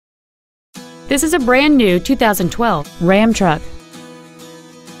This is a brand new 2012 Ram truck.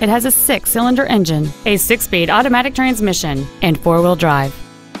 It has a 6-cylinder engine, a 6-speed automatic transmission, and 4-wheel drive.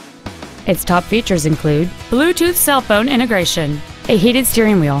 Its top features include Bluetooth cell phone integration, a heated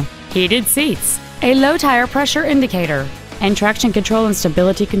steering wheel, heated seats, a low tire pressure indicator, and traction control and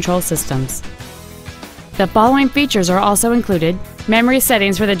stability control systems. The following features are also included: memory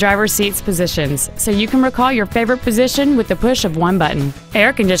settings for the driver's seat's positions, so you can recall your favorite position with the push of one button,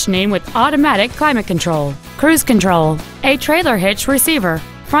 air conditioning with automatic climate control, cruise control, a trailer hitch receiver,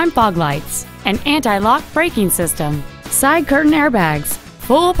 front fog lights, an anti-lock braking system, side curtain airbags,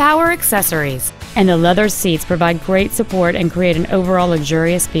 full power accessories, and the leather seats provide great support and create an overall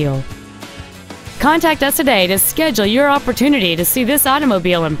luxurious feel. Contact us today to schedule your opportunity to see this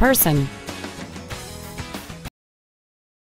automobile in person.